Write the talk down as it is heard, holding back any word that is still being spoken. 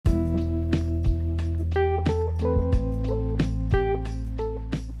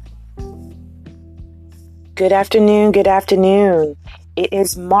Good afternoon. Good afternoon. It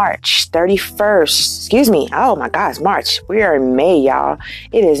is March 31st. Excuse me. Oh my gosh, March. We are in May, y'all.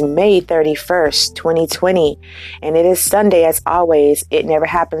 It is May 31st, 2020. And it is Sunday as always. It never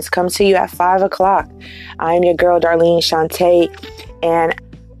happens. Comes to you at 5 o'clock. I'm your girl, Darlene Shantae. And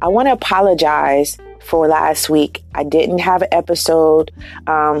I want to apologize for last week. I didn't have an episode.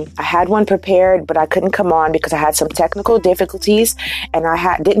 I had one prepared, but I couldn't come on because I had some technical difficulties and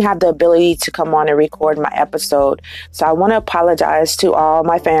I didn't have the ability to come on and record my episode. So I want to apologize to all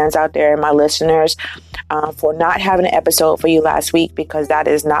my fans out there and my listeners for not having an episode for you last week, because that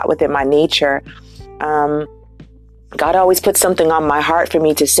is not within my nature. God always puts something on my heart for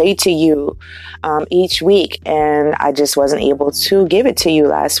me to say to you each week, and I just wasn't able to give it to you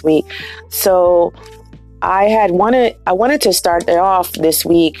last week. So I wanted to start it off this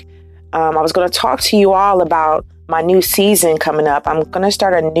week. I was going to talk to you all about my new season coming up. I'm going to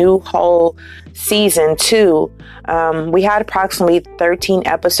start a new whole season 2. We had approximately 13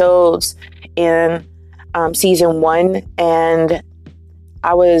 episodes in season 1, and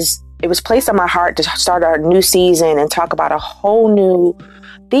it was placed on my heart to start our new season and talk about a whole new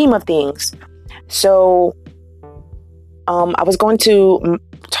theme of things. So I was going to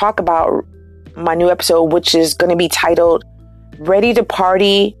talk about my new episode, which is going to be titled Ready to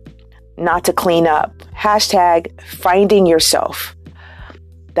Party, Not to Clean Up. # Finding Yourself.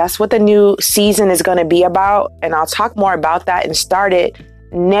 That's what the new season is going to be about. And I'll talk more about that and start it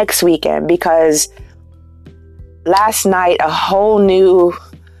next weekend, because last night a whole new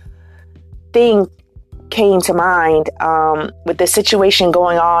thing came to mind with the situation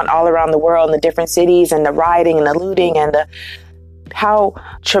going on all around the world in the different cities, and the rioting and the looting and how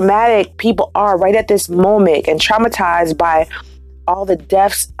traumatic people are right at this moment, and traumatized by all the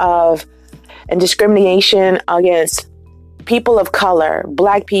deaths of and discrimination against people of color,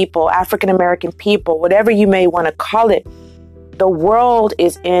 Black people, African American people, whatever you may want to call it. The world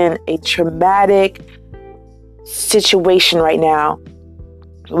is in a traumatic situation right now.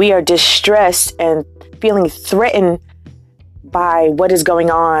 We are distressed and feeling threatened by what is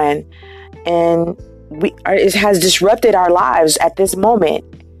going on, and it has disrupted our lives at this moment,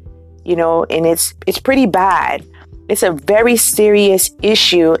 and it's pretty bad. It's a very serious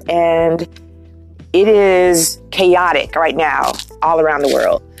issue, and it is chaotic right now all around the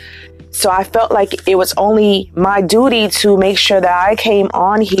world. So I felt like it was only my duty to make sure that I came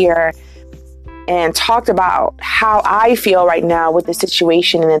on here and talked about how I feel right now with the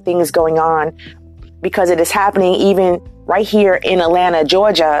situation and the things going on, because it is happening even right here in Atlanta,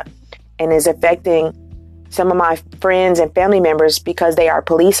 Georgia, and is affecting some of my friends and family members because they are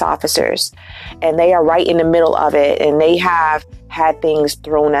police officers and they are right in the middle of it, and they have had things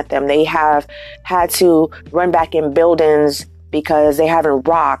thrown at them. They have had to run back in buildings because they having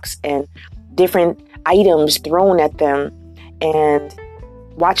rocks and different items thrown at them, and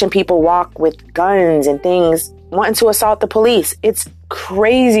watching people walk with guns and things wanting to assault the police. It's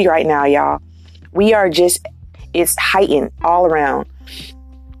crazy right now, y'all. It's heightened all around.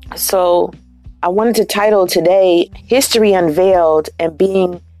 So I wanted to title today History Unveiled and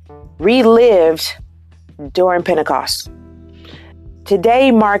Being Relived During Pentecost.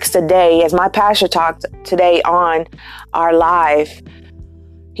 Today marks the day, as my pastor talked today on our live.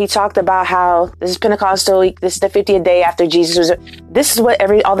 He talked about how this is Pentecostal week. This is the 50th day after Jesus was. This is what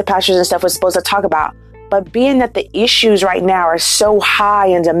all the pastors and stuff was supposed to talk about. But being that the issues right now are so high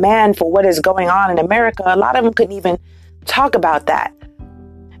in demand for what is going on in America, a lot of them couldn't even talk about that.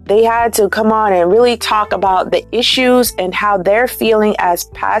 They had to come on and really talk about the issues and how they're feeling as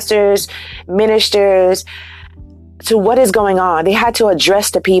pastors, ministers, to what is going on. They had to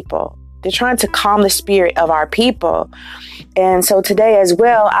address the people. They're trying to calm the spirit of our people. And so today as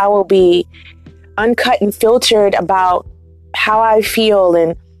well, I will be uncut and filtered about how I feel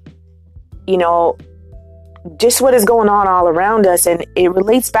and, just what is going on all around us. And it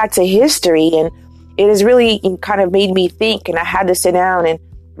relates back to history. And it has really kind of made me think. And I had to sit down and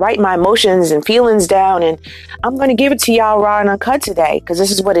write my emotions and feelings down. And I'm going to give it to y'all raw and uncut today, because this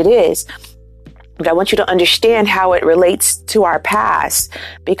is what it is. But I want you to understand how it relates to our past,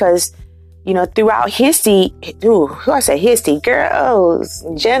 because throughout history, girls,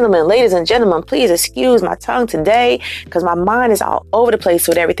 gentlemen, ladies and gentlemen, please excuse my tongue today, because my mind is all over the place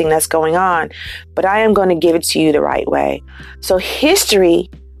with everything that's going on. But I am going to give it to you the right way. So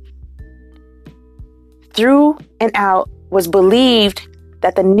history, through and out, was believed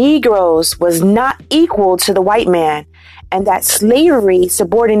that the Negroes was not equal to the white man, and that slavery,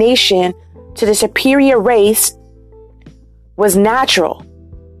 subordination to the superior race, was natural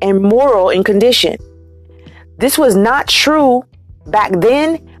and moral in condition. This was not true back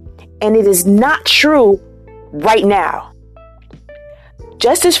then, and it is not true right now.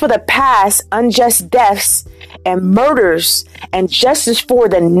 Justice for the past unjust deaths and murders, and justice for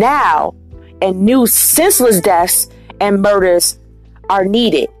the now and new senseless deaths and murders are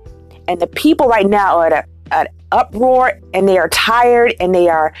needed. And the people right now are at an uproar, and they are tired, and they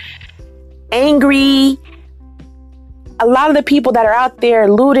are angry. A lot of the people that are out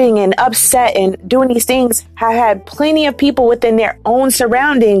there looting and upset and doing these things have had plenty of people within their own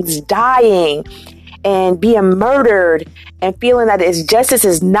surroundings dying and being murdered and feeling that justice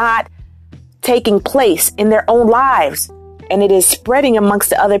is not taking place in their own lives. And it is spreading amongst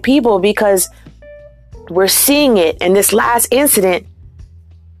the other people because we're seeing it in this last incident.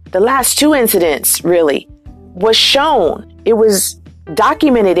 The last two incidents really was shown. It was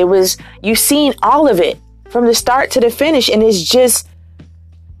documented. You've seen all of it from the start to the finish. And it's just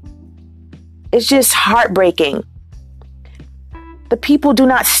heartbreaking. The people do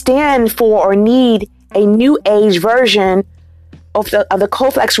not stand for or need a new age version of the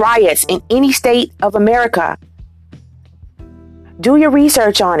Koflex riots in any state of America. Do your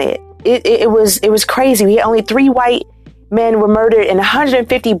research on it. It was crazy. We had only 3 white men were murdered and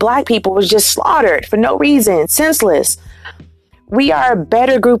 150 black people was just slaughtered for no reason, senseless. We are a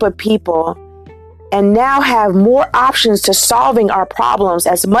better group of people and now have more options to solving our problems.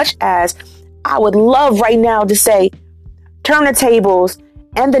 As much as I would love right now to say, turn the tables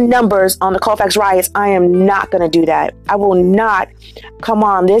and the numbers on the Colfax riots, I am not going to do that. I will not come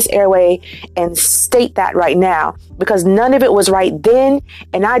on this airway and state that right now, because none of it was right then.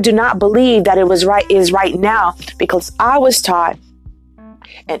 And I do not believe that it is right now, because I was taught,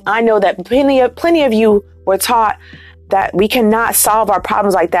 and I know that plenty of you were taught, that we cannot solve our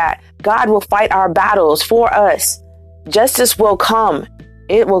problems like that. God will fight our battles for us. Justice will come.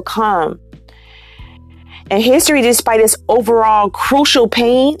 It will come. And history, despite its overall crucial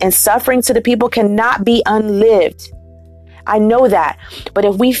pain and suffering to the people, cannot be unlived. I know that. But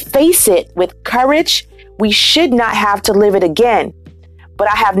if we face it with courage, we should not have to live it again. But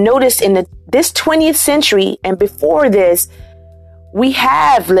I have noticed in this 20th century and before this, we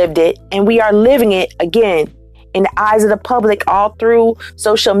have lived it and we are living it again in the eyes of the public, all through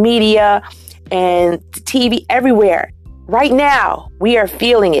social media and TV, everywhere. Right now, we are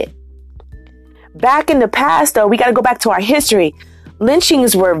feeling it. Back in the past, though, we got to go back to our history.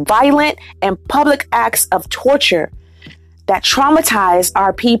 Lynchings were violent and public acts of torture that traumatized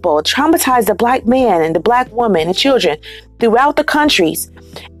our people, traumatized the black man and the black woman and children throughout the countries,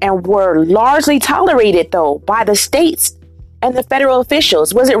 and were largely tolerated, though, by the states and the federal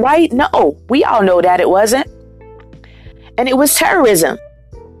officials. Was it right? No, we all know that it wasn't. And it was terrorism.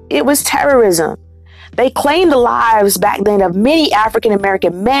 It was terrorism. They claimed the lives back then of many African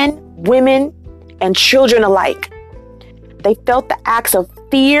American men, women, and children alike. They felt the acts of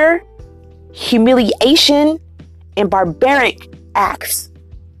fear, humiliation, and barbaric acts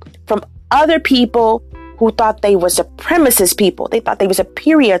from other people who thought they were supremacist people. They thought they were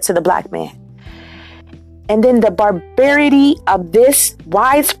superior to the black man. And then the barbarity of this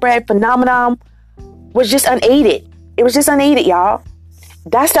widespread phenomenon was just unaided. It was just unaided, y'all.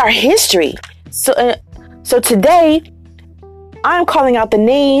 That's our history. So today, I'm calling out the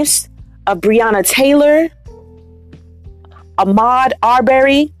names of Breonna Taylor, Ahmaud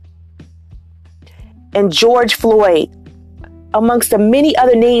Arbery, and George Floyd, amongst the many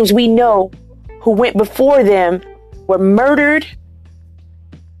other names we know who went before them, were murdered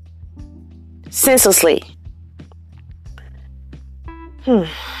senselessly.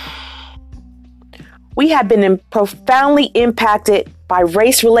 We have been profoundly impacted by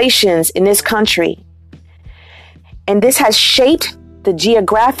race relations in this country. And this has shaped the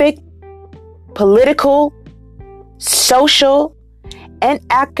geographic, political, social, and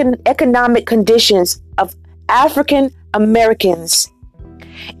economic conditions of African Americans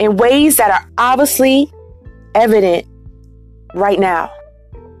in ways that are obviously evident right now.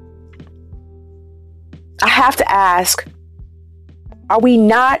 I have to ask, are we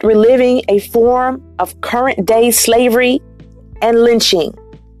not reliving a form of current day slavery and lynching?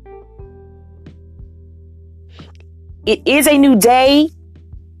 It is a new day.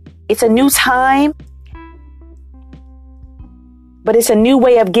 It's a new time. But it's a new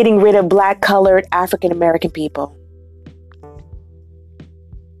way of getting rid of black, colored, African American people.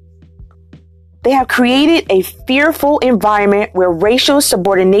 They have created a fearful environment where racial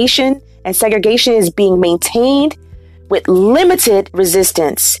subordination and segregation is being maintained with limited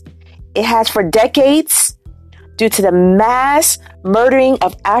resistance. It has for decades, due to the mass murdering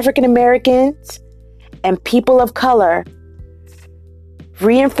of African Americans and people of color,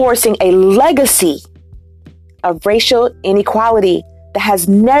 reinforcing a legacy of racial inequality that has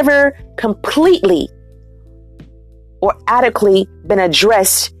never completely or adequately been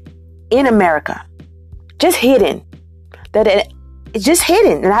addressed in America. Just hidden. It's just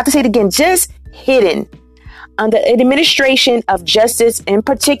hidden. And I have to say it again, just hidden. Under administration of justice in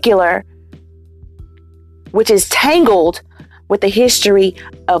particular, which is tangled with the history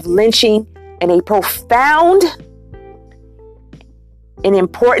of lynching in a profound and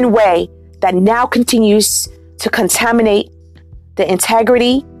important way that now continues to contaminate the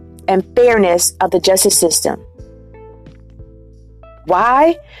integrity and fairness of the justice system.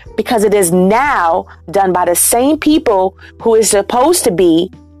 Why? Because it is now done by the same people who is supposed to be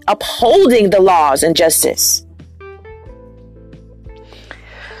upholding the laws and justice.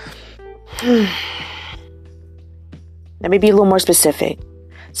 Let me be a little more specific.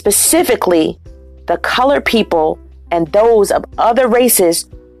 Specifically, the colored people and those of other races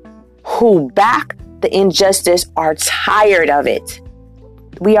who back the injustice are tired of it.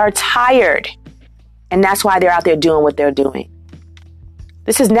 We are tired. And that's why they're out there doing what they're doing.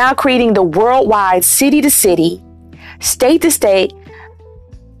 This is now creating the worldwide city to city, state to state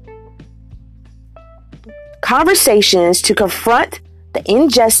conversations to confront the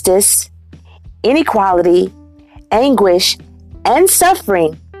injustice, inequality, anguish, and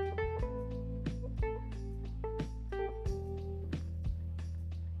suffering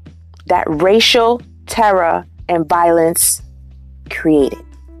that racial terror and violence created.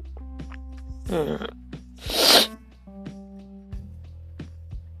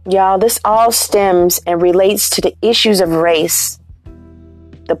 Y'all, this all stems and relates to the issues of race,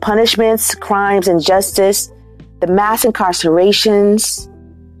 the punishments, crimes, and justice, the mass incarcerations,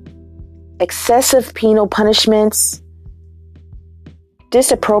 excessive penal punishments,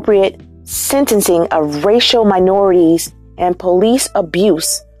 disappropriate sentencing of racial minorities, and police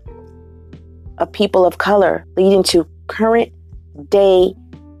abuse of people of color, leading to current day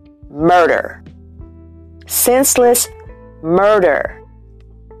murder, senseless murder.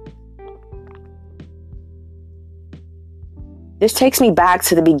 This takes me back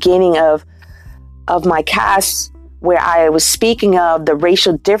to the beginning of my cast, where I was speaking of the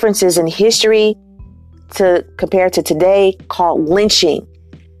racial differences in history compared to today, called lynching,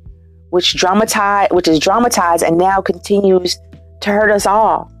 which is dramatized and now continues to hurt us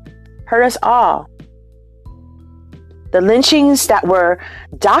all. The lynchings that were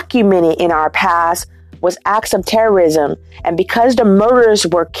documented in our past was acts of terrorism, and because the murders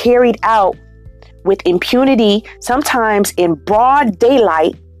were carried out with impunity, sometimes in broad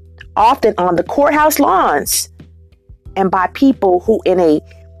daylight, often on the courthouse lawns, and by people who in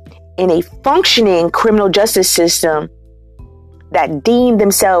a functioning criminal justice system that deemed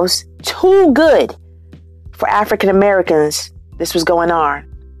themselves too good for African Americans, this was going on.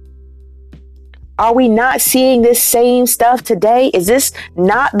 Are we not seeing this same stuff today? Is this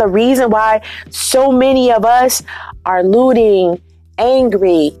not the reason why so many of us are looting,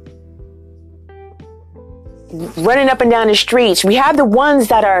 angry, running up and down the streets? We have the ones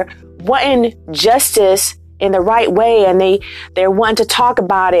that are wanting justice in the right way, and they're wanting to talk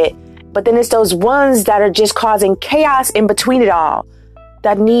about it. But then it's those ones that are just causing chaos in between it all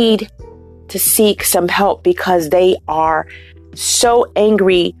that need to seek some help because they are so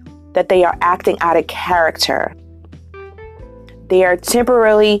angry that they are acting out of character. They are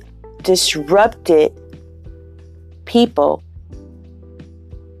temporarily disrupted people,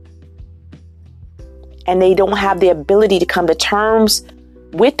 and they don't have the ability to come to terms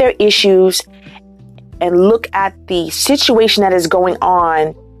with their issues and look at the situation that is going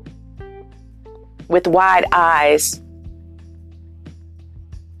on with wide eyes,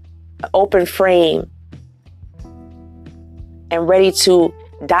 open frame, and ready to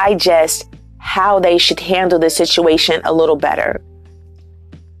digest how they should handle the situation a little better.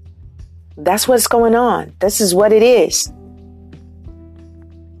 That's what's going on. This is what it is.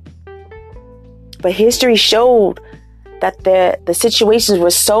 But history showed that the situations were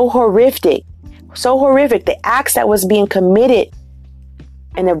so horrific. The acts that was being committed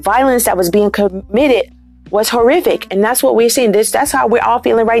and the violence that was being committed was horrific. And that's what we're seeing. That's how we're all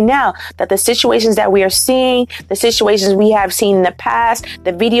feeling right now. That the situations that we are seeing, the situations we have seen in the past,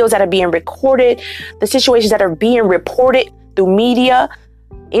 the videos that are being recorded, the situations that are being reported through media,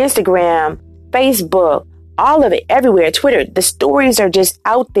 Instagram, Facebook, all of it, everywhere, Twitter. The stories are just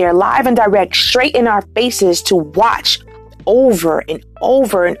out there, live and direct, straight in our faces to watch over and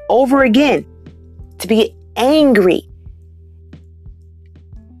over and over again, to be angry.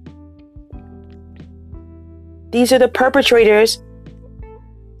 These are the perpetrators,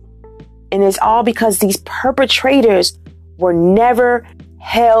 and it's all because these perpetrators were never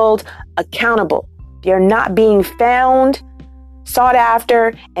held accountable. They're not being found. sought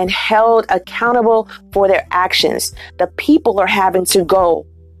after, and held accountable for their actions. The people are having to go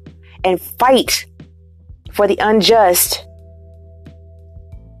and fight for the unjust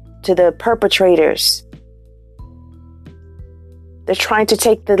to the perpetrators. They're trying to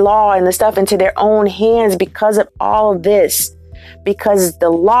take the law and the stuff into their own hands because of all of this, because the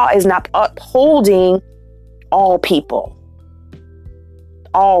law is not upholding all people.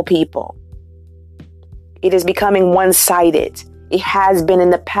 All people. It is becoming one-sided. It has been in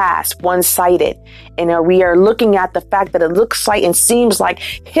the past one-sided. And we are looking at the fact that it looks like and seems like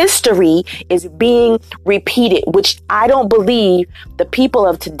history is being repeated, which I don't believe the people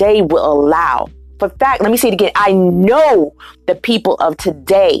of today will allow. For fact, let me say it again. I know the people of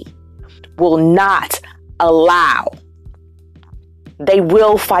today will not allow. They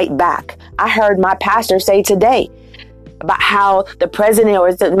will fight back. I heard my pastor say today about how the president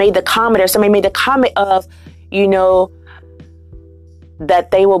somebody made the comment of,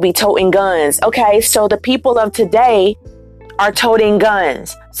 that they will be toting guns. Okay, so the people of today are toting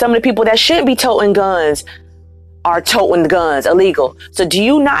guns. Some of the people that shouldn't be toting guns are toting guns illegal. So do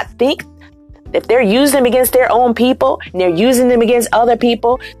you not think if they're using them against their own people and they're using them against other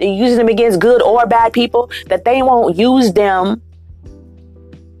people, they're using them against good or bad people, that they won't use them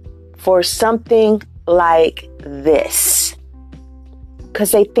for something like this?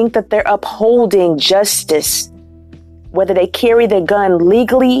 Because they think that they're upholding justice, whether they carry the gun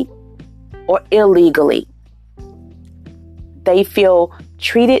legally or illegally. They feel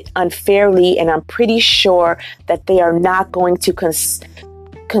treated unfairly, and I'm pretty sure that they are not going to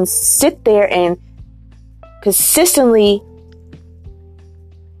sit there and consistently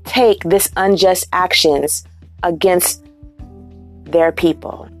take this unjust actions against their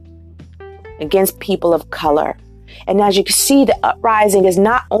people, against people of color. And as you can see, the uprising is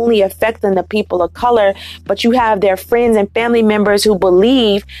not only affecting the people of color, but you have their friends and family members who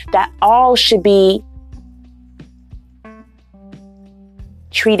believe that all should be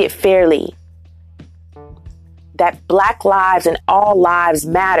treated fairly, that Black lives and all lives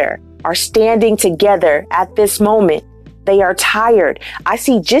matter, are standing together at this moment. They are tired. I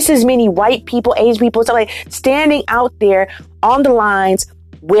see just as many white people, Asian people, so like standing out there on the lines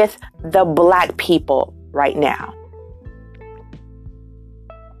with the Black people right now.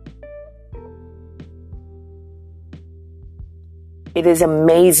 It is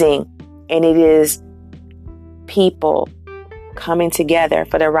amazing, and it is people coming together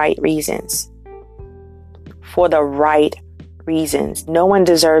for the right reasons. For the right reasons. No one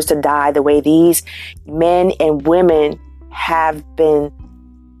deserves to die the way these men and women have been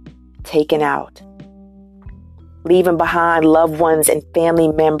taken out, leaving behind loved ones and family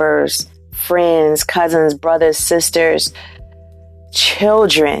members, friends, cousins, brothers, sisters,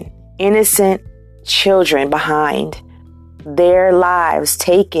 children, innocent children behind. Their lives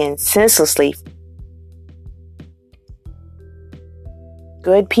taken senselessly.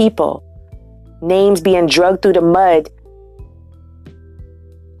 Good people, names being dragged through the mud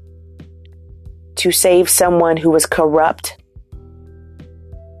to save someone who was corrupt,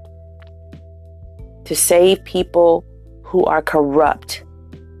 to save people who are corrupt.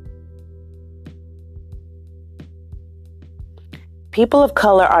 People of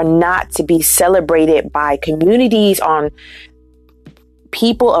color are not to be celebrated by communities on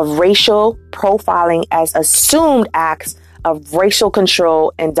people of racial profiling as assumed acts of racial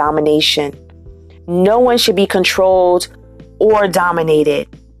control and domination. No one should be controlled or dominated.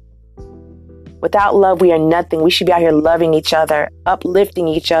 Without love, we are nothing. We should be out here loving each other, uplifting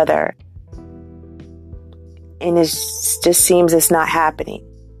each other. And it just seems it's not happening.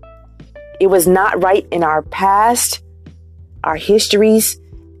 It was not right in our past. Our histories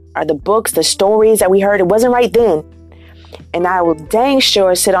are the books, the stories that we heard. It wasn't right then. And I will dang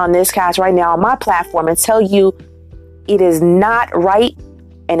sure sit on this cast right now on my platform and tell you it is not right,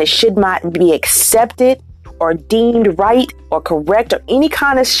 and it should not be accepted or deemed right or correct or any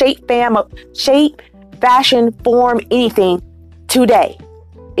kind of shape, fashion, form, anything today.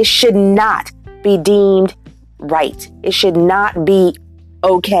 It should not be deemed right. It should not be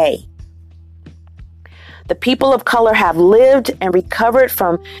okay. The people of color have lived and recovered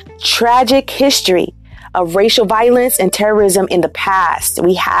from tragic history of racial violence and terrorism in the past.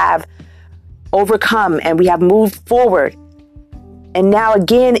 We have overcome and we have moved forward. And now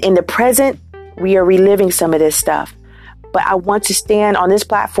again in the present, we are reliving some of this stuff. But I want to stand on this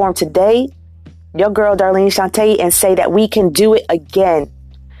platform today, your girl Darlene Shante, and say that we can do it again.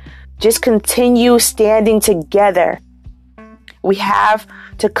 Just continue standing together. We have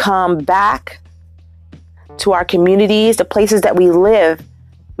to come back to our communities, the places that we live.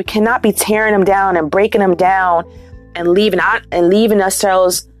 We cannot be tearing them down and breaking them down and leaving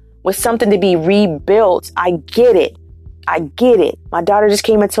ourselves with something to be rebuilt. I get it. My daughter just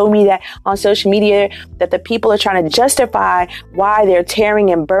came and told me that on social media that the people are trying to justify why they're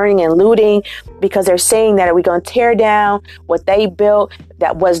tearing and burning and looting, because they're saying that we're going to tear down what they built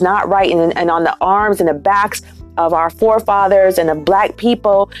that was not right. And on the arms and the backs of our forefathers and the black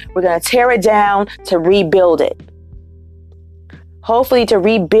people, we're going to tear it down to rebuild it. Hopefully to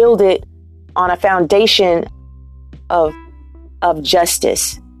rebuild it on a foundation of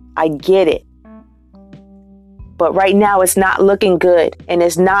justice. I get it. But right now it's not looking good, and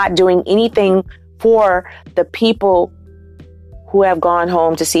it's not doing anything for the people who have gone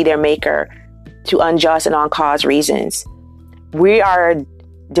home to see their maker to unjust and on-cause reasons. We are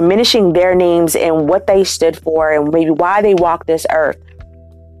diminishing their names and what they stood for and maybe why they walked this earth,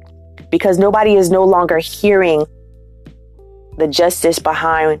 because nobody is no longer hearing the justice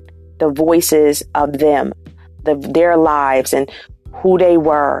behind the voices of them, their lives and who they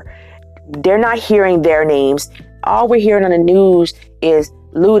were. They're not hearing their names. All we're hearing on the news is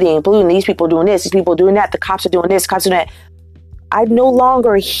looting, these people doing this, these people doing that, the cops are doing this, cops doing that. I no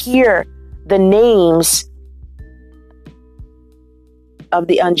longer hear the names of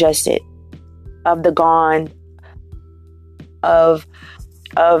the unjusted, of the gone, of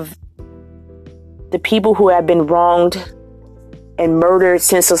the people who have been wronged and murdered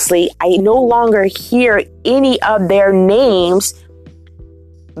senselessly. I no longer hear any of their names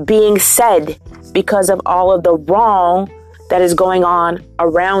being said because of all of the wrong that is going on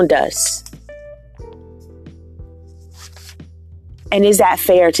around us. And is that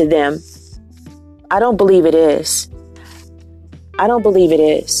fair to them? I don't believe it is. I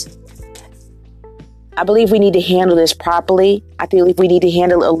believe we need to handle this properly. I believe we need to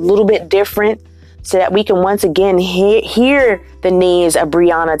handle it a little bit different so that we can once again hear the names of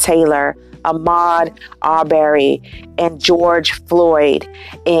Breonna Taylor, Ahmaud Arbery, and George Floyd,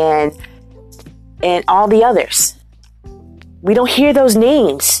 and all the others. We don't hear those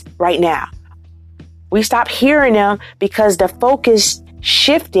names right now. We stopped hearing them because the focus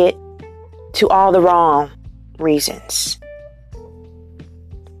shifted to all the wrong reasons.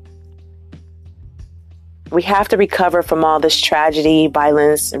 We have to recover from all this tragedy,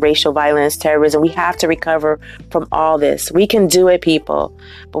 violence, racial violence, terrorism. We have to recover from all this. We can do it, people,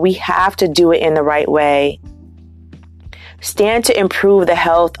 but we have to do it in the right way. Stand to improve the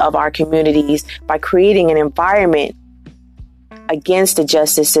health of our communities by creating an environment against the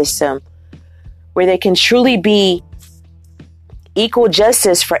justice system where there can truly be equal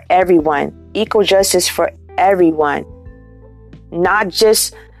justice for everyone, not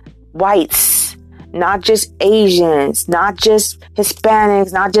just whites, not just Asians, not just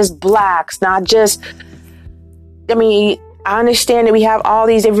Hispanics, not just blacks, I understand that we have all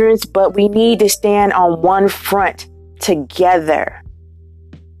these differences, but we need to stand on one front together.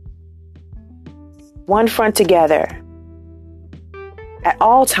 One front together at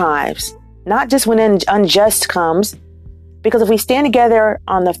all times, not just when unjust comes. Because if we stand together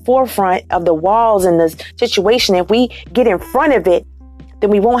on the forefront of the walls and the situation, if we get in front of it,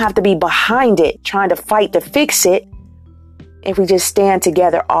 then we won't have to be behind it trying to fight to fix it if we just stand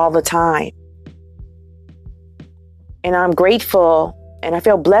together all the time. And I'm grateful and I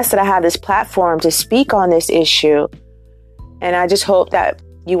feel blessed that I have this platform to speak on this issue. And I just hope that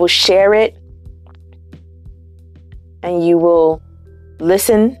you will share it and you will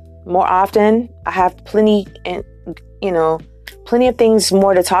listen more often. I have plenty of things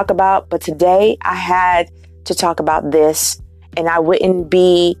more to talk about, but today I had to talk about this, and it wouldn't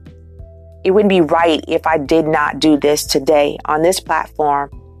be right if I did not do this today on this platform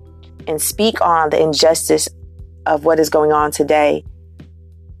and speak on the injustice of what is going on today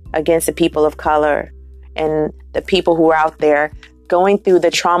against the people of color and the people who are out there going through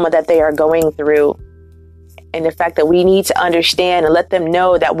the trauma that they are going through. And the fact that we need to understand and let them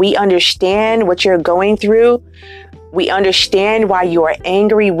know that we understand what you're going through. We understand why you are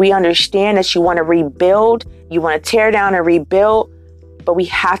angry. We understand that you want to rebuild. You want to tear down and rebuild. But we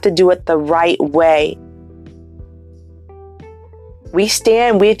have to do it the right way. We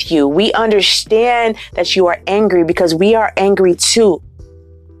stand with you. We understand that you are angry because we are angry too.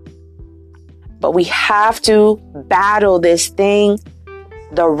 But we have to battle this thing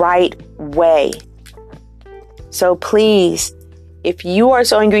the right way. So please, if you are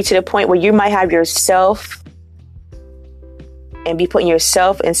so angry to the point where you might have yourself and be putting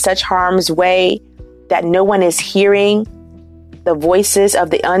yourself in such harm's way that no one is hearing the voices of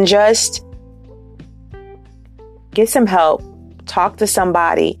the unjust, get some help. Talk to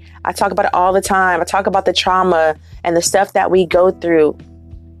somebody. I talk about it all the time. I talk about the trauma and the stuff that we go through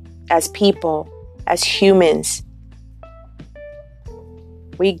as people, as humans.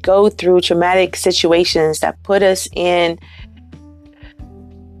 We go through traumatic situations that put us in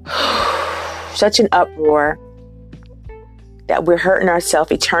such an uproar that we're hurting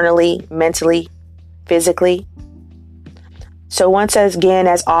ourselves eternally, mentally, physically. So once again,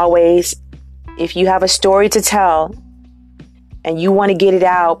 as always, if you have a story to tell and you want to get it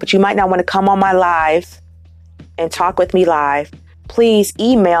out, but you might not want to come on my live and talk with me live, please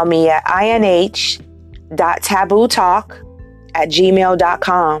email me at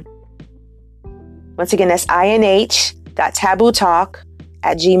inh.tabootalk@gmail.com. Once again, that's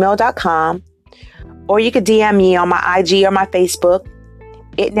inh.tabootalk@gmail.com. Or you could DM me on my IG or my Facebook.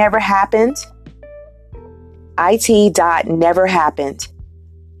 It never happened. it.neverhappened.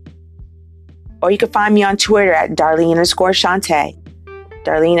 Or you can find me on Twitter at Darlene_Shantae.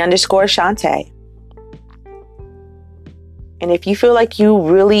 Darlene_Shantae. And if you feel like you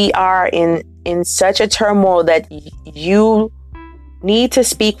really are in such a turmoil that you need to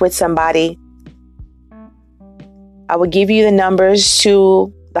speak with somebody, I will give you the numbers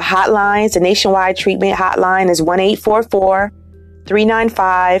to the hotlines. The nationwide treatment hotline is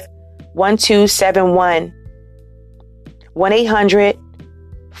 1-844-395-1271.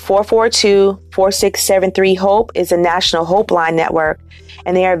 1-800-442-4673. HOPE is a national Hope Line network,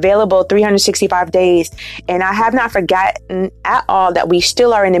 and they are available 365 days. And I have not forgotten at all that we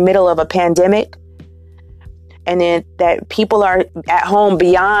still are in the middle of a pandemic, and then that people are at home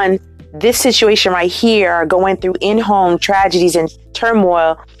beyond this situation right here, are going through in-home tragedies and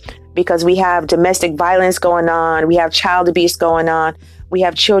turmoil because we have domestic violence going on. We have child abuse going on. We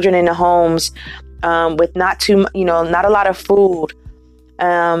have children in the homes with not a lot of food.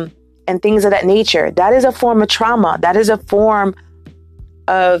 And things of that nature. That is a form of trauma. That is a form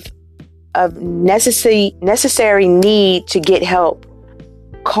of necessary need to get help.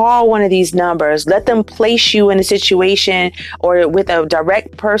 Call one of these numbers. Let them place you in a situation or with a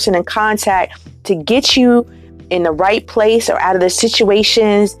direct person in contact to get you in the right place or out of the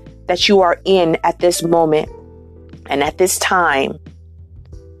situations that you are in at this moment and at this time.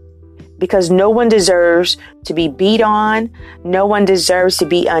 Because no one deserves to be beat on. No one deserves to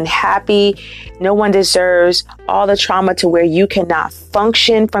be unhappy. No one deserves all the trauma to where you cannot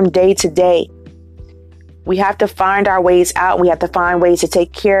function from day to day. We have to find our ways out. We have to find ways to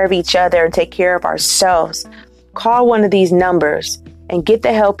take care of each other and take care of ourselves. Call one of these numbers and get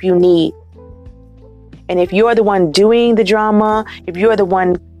the help you need. And if you're the one doing the drama, if you're the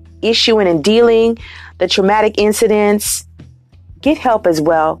one issuing and dealing the traumatic incidents, get help as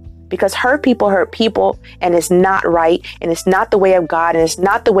well. Because hurt people, and it's not right, and it's not the way of God, and it's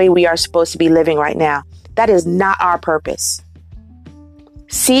not the way we are supposed to be living right now. That is not our purpose.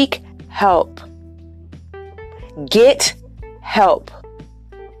 Seek help. Get help.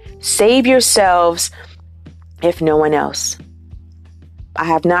 Save yourselves, if no one else. I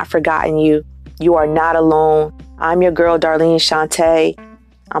have not forgotten you. You are not alone. I'm your girl, Darlene Shantae.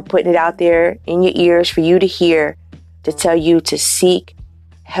 I'm putting it out there in your ears for you to hear, to tell you to seek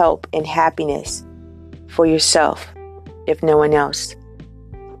help and happiness for yourself, if no one else.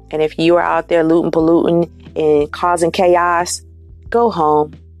 And if you are out there looting, polluting, and causing chaos, go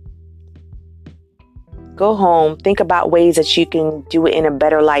home. Go home. Think about ways that you can do it in a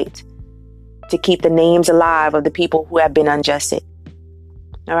better light to keep the names alive of the people who have been unjusted.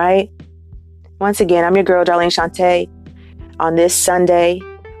 All right? Once again, I'm your girl, Darlene Shantae. On this Sunday,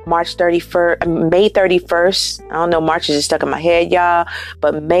 May 31st. I don't know, March is just stuck in my head, y'all.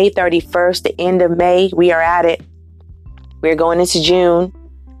 But May 31st, the end of May, we are at it. We're going into June.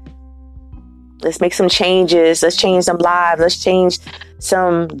 Let's make some changes. Let's change some lives. Let's change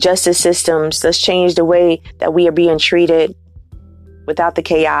some justice systems. Let's change the way that we are being treated without the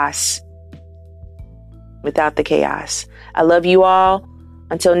chaos. Without the chaos. I love you all.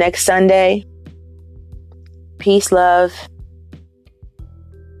 Until next Sunday. Peace, love.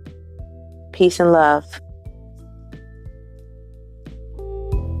 Peace and love.